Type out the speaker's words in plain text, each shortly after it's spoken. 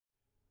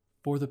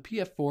For the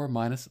PF4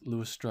 minus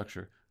Lewis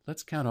structure,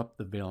 let's count up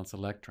the valence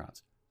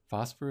electrons.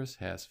 Phosphorus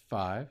has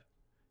 5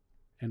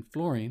 and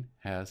fluorine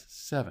has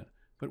 7,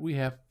 but we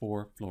have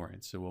 4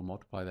 fluorines, so we'll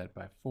multiply that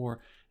by 4.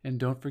 And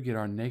don't forget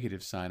our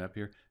negative sign up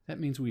here. That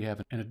means we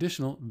have an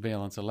additional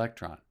valence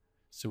electron.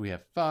 So we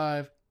have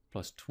 5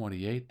 plus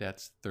 28,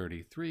 that's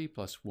 33,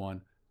 plus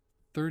 1,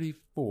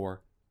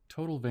 34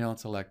 total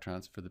valence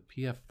electrons for the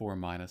PF4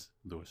 minus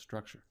Lewis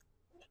structure.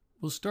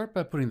 We'll start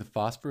by putting the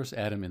phosphorus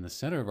atom in the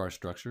center of our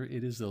structure.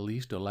 It is the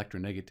least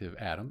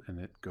electronegative atom, and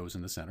it goes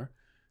in the center.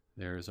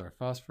 There's our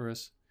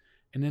phosphorus.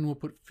 And then we'll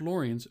put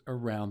fluorines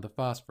around the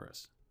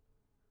phosphorus.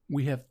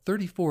 We have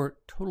 34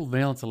 total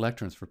valence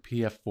electrons for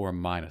PF4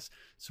 minus,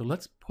 so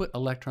let's put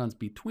electrons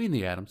between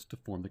the atoms to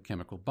form the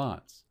chemical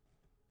bonds.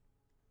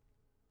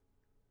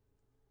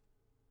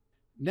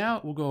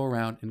 Now we'll go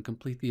around and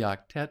complete the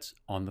octets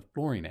on the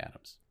fluorine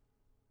atoms.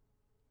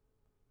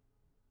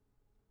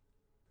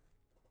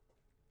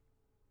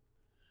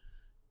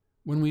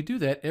 When we do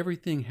that,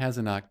 everything has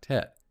an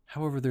octet.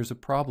 However, there's a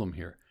problem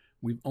here.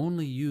 We've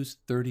only used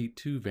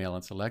 32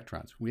 valence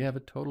electrons. We have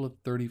a total of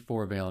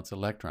 34 valence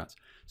electrons.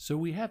 So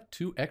we have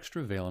 2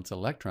 extra valence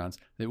electrons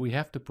that we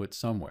have to put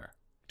somewhere.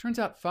 It turns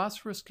out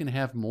phosphorus can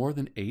have more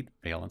than 8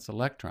 valence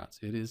electrons.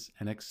 It is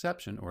an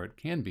exception, or it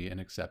can be an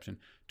exception,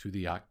 to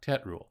the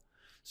octet rule.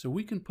 So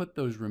we can put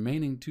those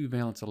remaining 2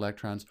 valence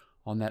electrons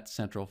on that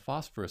central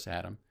phosphorus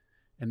atom,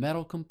 and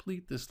that'll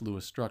complete this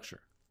Lewis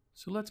structure.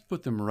 So let's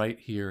put them right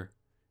here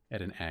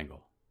at an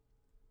angle.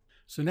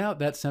 So now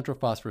that central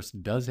phosphorus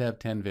does have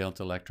 10 valence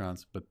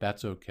electrons, but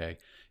that's okay.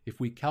 If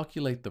we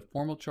calculate the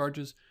formal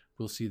charges,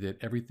 we'll see that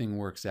everything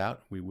works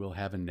out. We will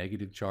have a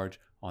negative charge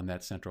on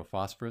that central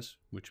phosphorus,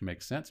 which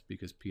makes sense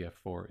because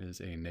PF4 is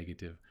a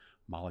negative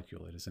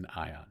molecule. It is an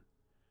ion.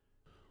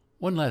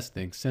 One last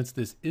thing, since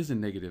this is a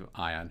negative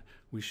ion,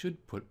 we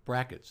should put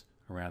brackets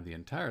around the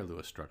entire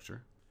Lewis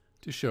structure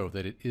to show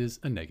that it is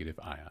a negative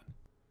ion.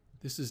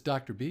 This is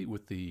Dr. B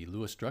with the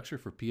Lewis structure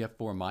for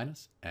PF4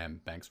 minus,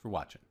 and thanks for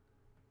watching.